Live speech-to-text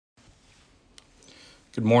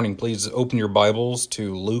Good morning. Please open your Bibles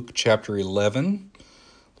to Luke chapter 11.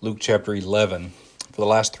 Luke chapter 11. For the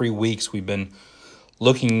last 3 weeks, we've been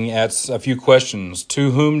looking at a few questions.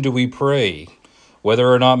 To whom do we pray?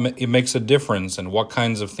 Whether or not it makes a difference, and what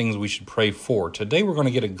kinds of things we should pray for. Today, we're going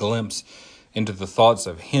to get a glimpse into the thoughts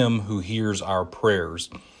of Him who hears our prayers.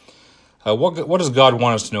 What does God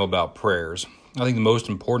want us to know about prayers? I think the most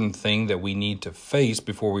important thing that we need to face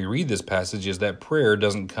before we read this passage is that prayer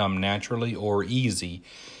doesn't come naturally or easy.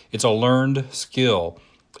 It's a learned skill.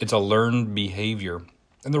 It's a learned behavior.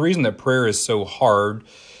 And the reason that prayer is so hard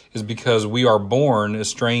is because we are born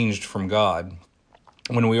estranged from God.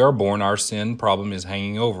 When we are born, our sin problem is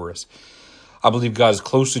hanging over us. I believe God is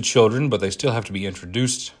close to children, but they still have to be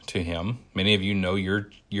introduced to Him. Many of you know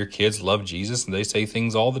your kids love Jesus, and they say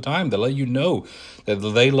things all the time that let you know that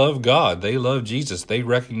they love God. They love Jesus. They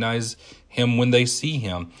recognize Him when they see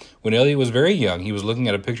Him. When Elliot was very young, he was looking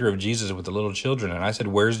at a picture of Jesus with the little children, and I said,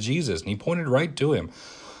 "Where's Jesus?" And he pointed right to Him.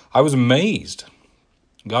 I was amazed.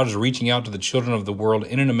 God is reaching out to the children of the world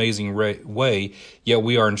in an amazing way, yet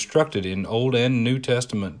we are instructed in Old and New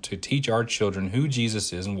Testament to teach our children who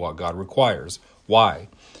Jesus is and what God requires. Why?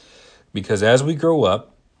 Because as we grow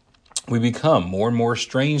up, we become more and more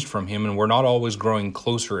estranged from Him, and we're not always growing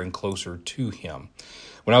closer and closer to Him.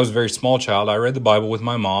 When I was a very small child, I read the Bible with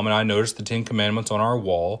my mom, and I noticed the 10 Commandments on our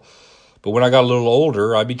wall. But when I got a little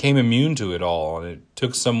older, I became immune to it all, and it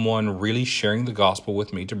took someone really sharing the gospel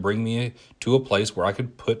with me to bring me to a place where I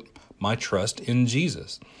could put my trust in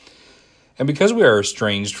Jesus. And because we are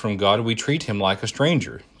estranged from God, we treat Him like a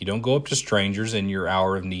stranger. You don't go up to strangers in your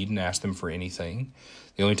hour of need and ask them for anything.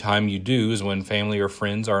 The only time you do is when family or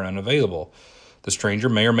friends are unavailable. The stranger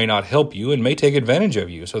may or may not help you and may take advantage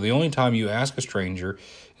of you, so the only time you ask a stranger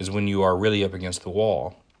is when you are really up against the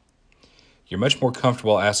wall. You're much more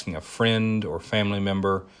comfortable asking a friend or family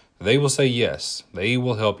member. They will say yes. They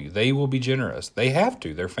will help you. They will be generous. They have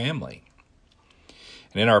to. They're family.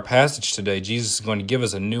 And in our passage today, Jesus is going to give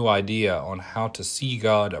us a new idea on how to see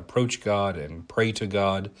God, approach God, and pray to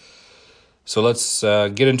God. So let's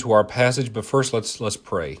get into our passage. But first, let's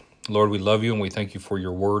pray. Lord, we love you and we thank you for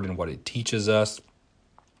your word and what it teaches us.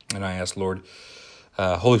 And I ask, Lord,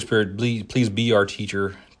 Holy Spirit, please be our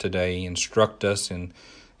teacher today. Instruct us in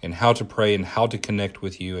how to pray and how to connect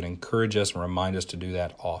with you, and encourage us and remind us to do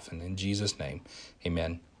that often. In Jesus' name,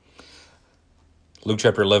 amen. Luke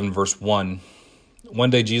chapter 11, verse 1. One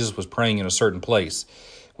day Jesus was praying in a certain place.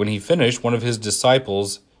 When he finished, one of his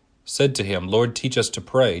disciples said to him, "Lord, teach us to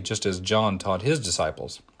pray, just as John taught his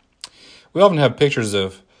disciples." We often have pictures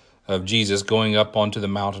of Jesus going up onto the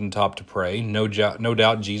mountaintop to pray. No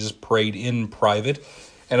doubt Jesus prayed in private,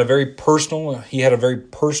 and he had a very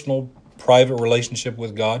personal, private relationship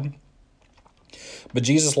with God. But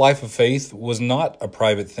Jesus' life of faith was not a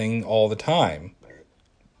private thing all the time.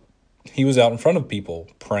 He was out in front of people,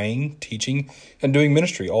 praying, teaching, and doing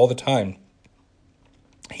ministry all the time.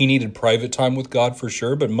 He needed private time with God for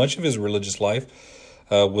sure, but much of his religious life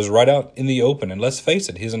was right out in the open. And let's face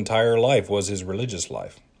it, his entire life was his religious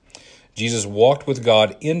life. Jesus walked with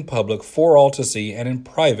God in public for all to see, and in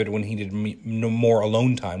private when he did more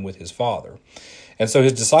alone time with his Father. And so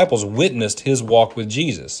his disciples witnessed his walk with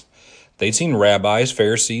Jesus. They'd seen rabbis,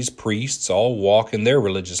 Pharisees, priests all walk in their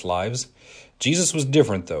religious lives. Jesus was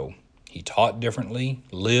different, though. He taught differently,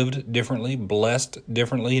 lived differently, blessed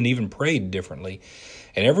differently, and even prayed differently.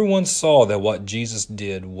 And everyone saw that what Jesus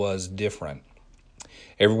did was different.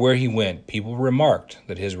 Everywhere he went, people remarked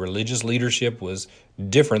that his religious leadership was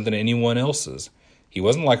different than anyone else's. He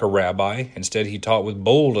wasn't like a rabbi. Instead, he taught with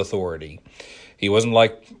bold authority. He wasn't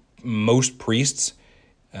like most priests.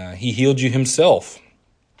 He healed you himself.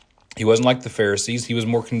 He wasn't like the Pharisees. He was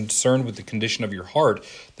more concerned with the condition of your heart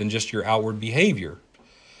than just your outward behavior.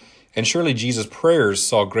 And surely Jesus' prayers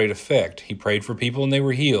saw great effect. He prayed for people and they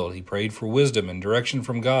were healed. He prayed for wisdom and direction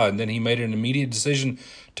from God. And then he made an immediate decision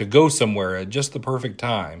to go somewhere at just the perfect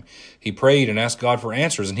time. He prayed and asked God for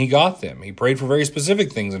answers, and he got them. He prayed for very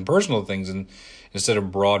specific things and personal things instead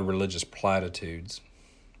of broad religious platitudes.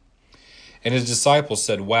 And his disciples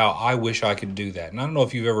said, "Wow, I wish I could do that." And I don't know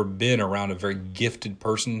if you've ever been around a very gifted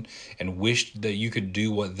person and wished that you could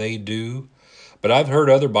do what they do. But I've heard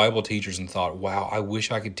other Bible teachers and thought, "Wow, I wish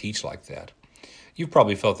I could teach like that." You've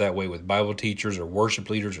probably felt that way with Bible teachers or worship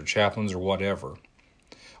leaders or chaplains or whatever.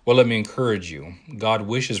 Well, let me encourage you. God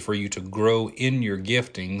wishes for you to grow in your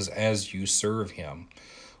giftings as you serve Him.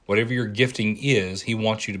 Whatever your gifting is, He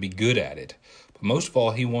wants you to be good at it. But most of all,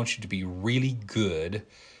 He wants you to be really good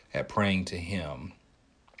at praying to Him.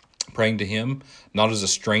 Praying to Him, not as a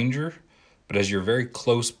stranger, but as your very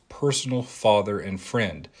close personal Father and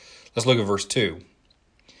friend. Let's look at verse 2.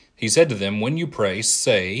 He said to them, "When you pray,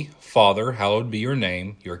 say, Father, hallowed be your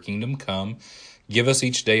name, your kingdom come. Give us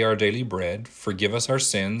each day our daily bread. Forgive us our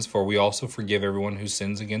sins, for we also forgive everyone who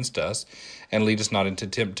sins against us. And lead us not into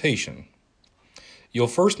temptation." You'll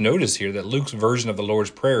first notice here that Luke's version of the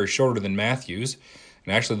Lord's Prayer is shorter than Matthew's,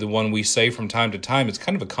 and actually the one we say from time to time is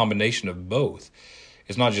kind of a combination of both.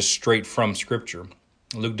 It's not just straight from Scripture.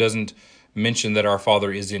 Luke doesn't mention that our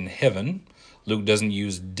Father is in heaven. Luke doesn't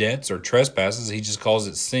use debts or trespasses. He just calls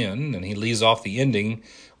it sin, and he leaves off the ending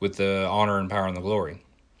with the honor and power and the glory.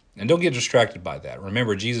 And don't get distracted by that.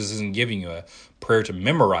 Remember, Jesus isn't giving you a prayer to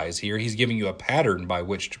memorize here. He's giving you a pattern by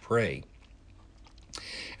which to pray.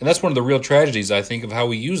 And that's one of the real tragedies, I think, of how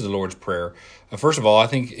we use the Lord's Prayer. First of all, I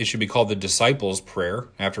think it should be called the disciples' prayer.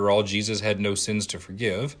 After all, Jesus had no sins to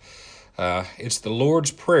forgive. It's the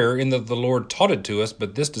Lord's Prayer in that the Lord taught it to us,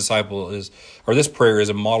 but this prayer is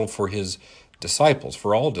a model for his disciples,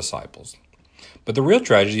 for all disciples. But the real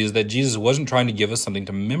tragedy is that Jesus wasn't trying to give us something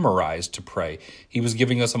to memorize to pray. He was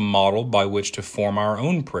giving us a model by which to form our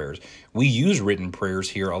own prayers. We use written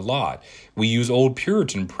prayers here a lot. We use old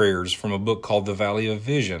Puritan prayers from a book called The Valley of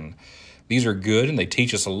Vision. These are good and they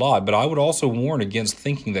teach us a lot, but I would also warn against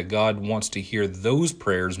thinking that God wants to hear those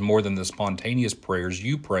prayers more than the spontaneous prayers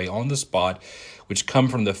you pray on the spot, which come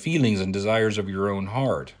from the feelings and desires of your own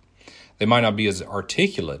heart. They might not be as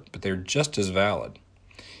articulate, but they're just as valid.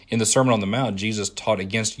 In the Sermon on the Mount, Jesus taught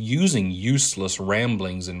against using useless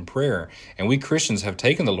ramblings in prayer, and we Christians have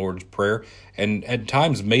taken the Lord's Prayer and at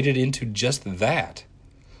times made it into just that.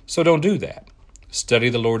 So don't do that. Study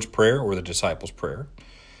the Lord's Prayer or the disciples' prayer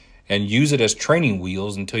and use it as training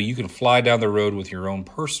wheels until you can fly down the road with your own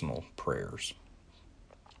personal prayers.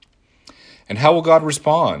 And how will God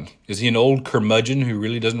respond? Is he an old curmudgeon who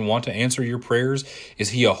really doesn't want to answer your prayers? Is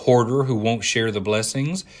he a hoarder who won't share the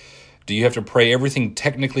blessings? Do you have to pray everything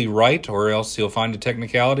technically right, or else he'll find a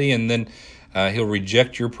technicality and then he'll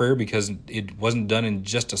reject your prayer because it wasn't done in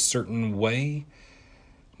just a certain way?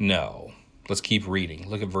 No. Let's keep reading.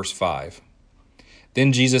 Look at verse 5.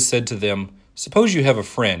 Then Jesus said to them, "Suppose you have a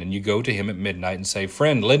friend, and you go to him at midnight and say,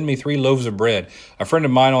 'Friend, lend me 3 loaves of bread. A friend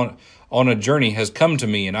of mine on a journey has come to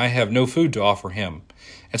me, and I have no food to offer him.'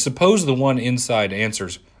 And suppose the one inside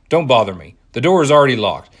answers, 'Don't bother me. The door is already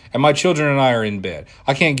locked, and my children and I are in bed.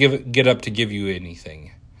 I can't get up to give you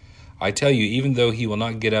anything.' I tell you, even though he will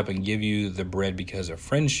not get up and give you the bread because of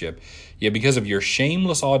friendship, yet because of your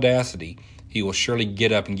shameless audacity, he will surely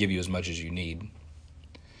get up and give you as much as you need."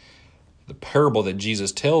 The parable that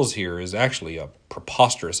Jesus tells here is actually a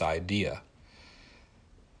preposterous idea.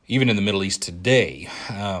 Even in the Middle East today,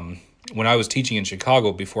 when I was teaching in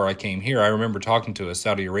Chicago before I came here, I remember talking to a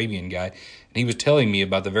Saudi Arabian guy, and he was telling me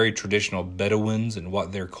about the very traditional Bedouins and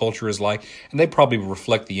what their culture is like, and they probably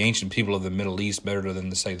reflect the ancient people of the Middle East better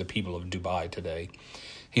than, say, the people of Dubai today.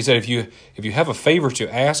 He said if you have a favor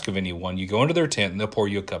to ask of anyone, you go into their tent and they'll pour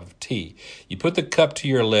you a cup of tea. You put the cup to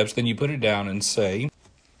your lips, then you put it down and say,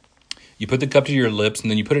 you put the cup to your lips,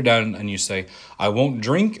 and then you put it down and you say, "I won't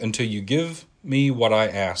drink until you give me what I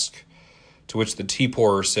ask." To which the tea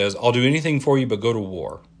pourer says, "I'll do anything for you but go to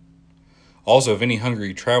war." Also, if any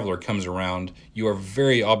hungry traveler comes around, you are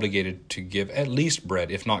very obligated to give at least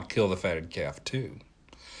bread, if not kill the fatted calf too.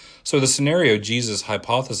 So the scenario Jesus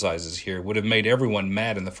hypothesizes here would have made everyone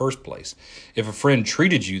mad in the first place. If a friend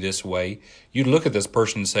treated you this way, you'd look at this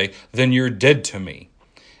person and say, "Then you're dead to me."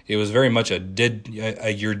 It was very much a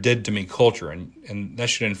you're dead to me culture, and that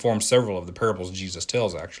should inform several of the parables Jesus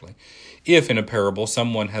tells, actually. If in a parable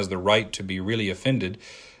someone has the right to be really offended,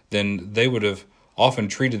 then they would have often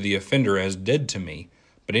treated the offender as dead to me.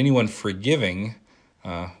 But anyone forgiving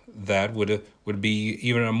that would be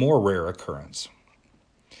even a more rare occurrence.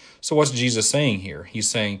 So what's Jesus saying here? He's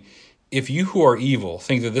saying, if you who are evil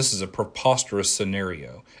think that this is a preposterous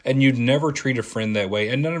scenario, and you'd never treat a friend that way,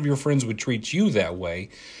 and none of your friends would treat you that way,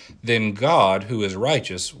 then God, who is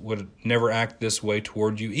righteous, would never act this way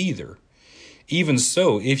toward you either. Even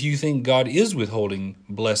so, if you think God is withholding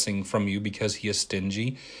blessing from you because he is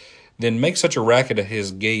stingy, then make such a racket at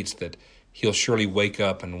his gates that he'll surely wake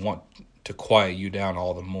up and want to quiet you down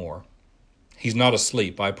all the more. He's not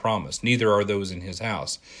asleep, I promise. Neither are those in his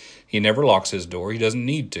house. He never locks his door. He doesn't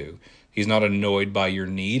need to. He's not annoyed by your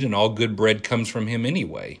need, and all good bread comes from him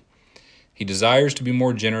anyway. He desires to be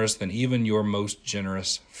more generous than even your most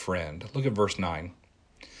generous friend. Look at verse 9.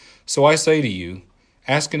 So I say to you,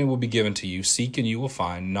 ask and it will be given to you, seek and you will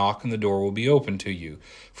find, knock and the door will be opened to you.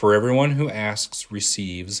 For everyone who asks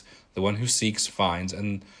receives, the one who seeks finds,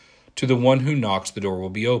 and to the one who knocks the door will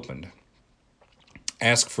be opened.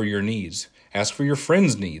 Ask for your needs, Ask for your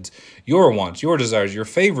friend's needs, your wants, your desires, your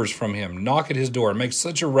favors from him. Knock at his door and make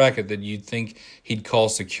such a racket that you'd think he'd call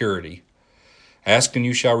security. Ask and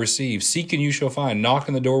you shall receive. Seek and you shall find. Knock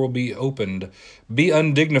and the door will be opened. Be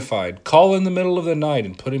undignified. Call in the middle of the night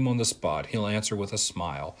and put him on the spot. He'll answer with a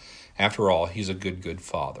smile. After all, he's a good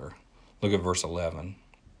father. Look at verse 11.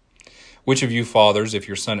 Which of you fathers, if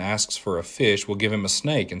your son asks for a fish, will give him a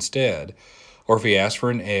snake instead? Or if he asks for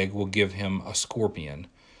an egg, will give him a scorpion?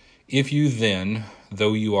 If you then,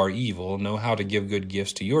 though you are evil, know how to give good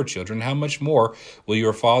gifts to your children, how much more will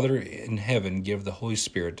your Father in heaven give the Holy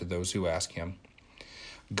Spirit to those who ask him?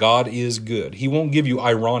 God is good. He won't give you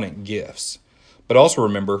ironic gifts. But also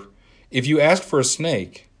remember, if you ask for a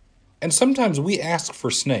snake, and sometimes we ask for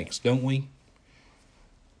snakes, don't we?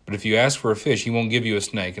 But if you ask for a fish, he won't give you a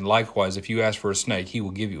snake. And likewise, if you ask for a snake, he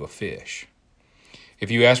will give you a fish. If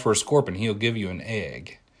you ask for a scorpion, he'll give you an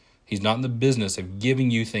egg. He's not in the business of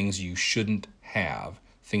giving you things you shouldn't have,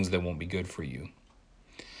 things that won't be good for you.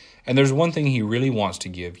 And there's one thing he really wants to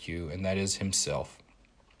give you, and that is himself.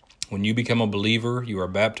 When you become a believer, you are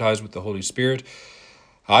baptized with the Holy Spirit.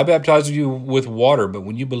 I baptize you with water, but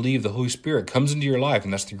when you believe, the Holy Spirit comes into your life,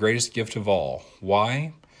 and that's the greatest gift of all.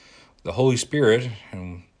 Why? The Holy Spirit,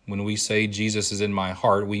 and when we say Jesus is in my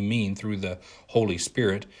heart, we mean through the Holy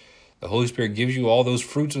Spirit. The Holy Spirit gives you all those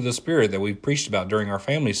fruits of the Spirit that we've preached about during our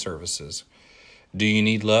family services. Do you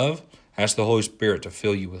need love? Ask the Holy Spirit to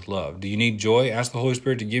fill you with love. Do you need joy? Ask the Holy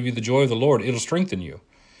Spirit to give you the joy of the Lord. It'll strengthen you.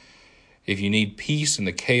 If you need peace in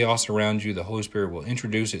the chaos around you, the Holy Spirit will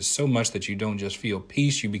introduce it so much that you don't just feel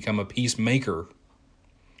peace, you become a peacemaker.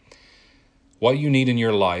 What you need in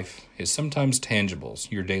your life is sometimes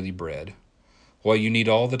tangibles, your daily bread. What you need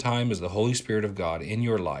all the time is the Holy Spirit of God in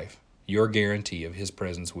your life, your guarantee of his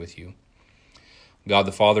presence with you. God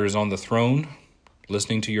the Father is on the throne,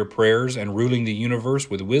 listening to your prayers and ruling the universe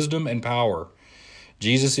with wisdom and power.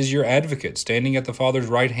 Jesus is your advocate, standing at the Father's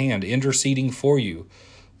right hand, interceding for you.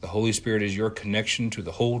 The Holy Spirit is your connection to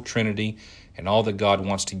the whole Trinity and all that God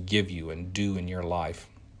wants to give you and do in your life.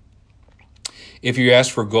 If you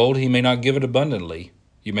ask for gold, he may not give it abundantly.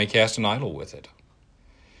 You may cast an idol with it.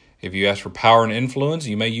 If you ask for power and influence,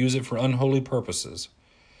 you may use it for unholy purposes.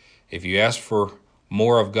 If you ask for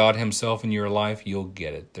more of God himself in your life, you'll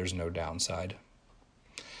get it. There's no downside.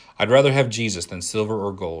 I'd rather have Jesus than silver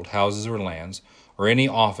or gold, houses or lands, or any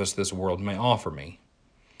office this world may offer me.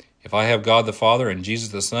 If I have God the Father and Jesus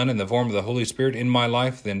the Son in the form of the Holy Spirit in my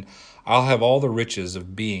life, then I'll have all the riches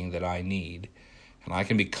of being that I need. And I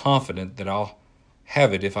can be confident that I'll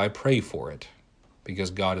have it if I pray for it,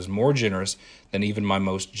 because God is more generous than even my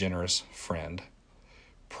most generous friend.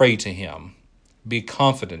 Pray to him. Be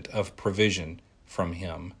confident of provision from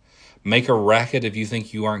him. Make a racket if you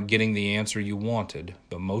think you aren't getting the answer you wanted.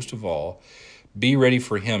 But most of all, be ready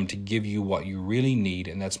for him to give you what you really need,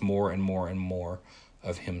 and that's more and more and more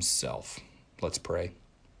of himself. Let's pray.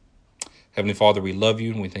 Heavenly Father, we love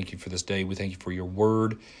you and we thank you for this day. We thank you for your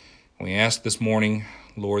word. And we ask this morning,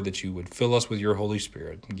 Lord, that you would fill us with your Holy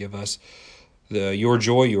Spirit and give us your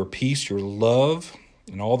joy, your peace, your love,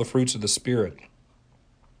 and all the fruits of the Spirit.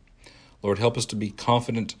 Lord, help us to be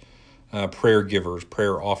confident prayer givers,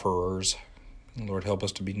 prayer offerers. Lord, help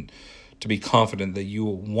us to be confident that you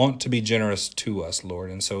want to be generous to us,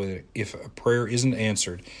 Lord. And so if a prayer isn't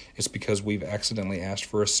answered, it's because we've accidentally asked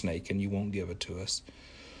for a snake and you won't give it to us.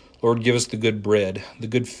 Lord, give us the good bread, the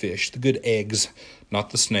good fish, the good eggs,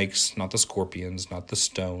 not the snakes, not the scorpions, not the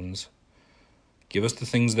stones. Give us the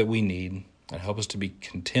things that we need and help us to be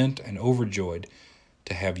content and overjoyed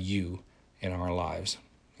to have you in our lives.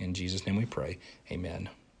 In Jesus' name we pray. Amen.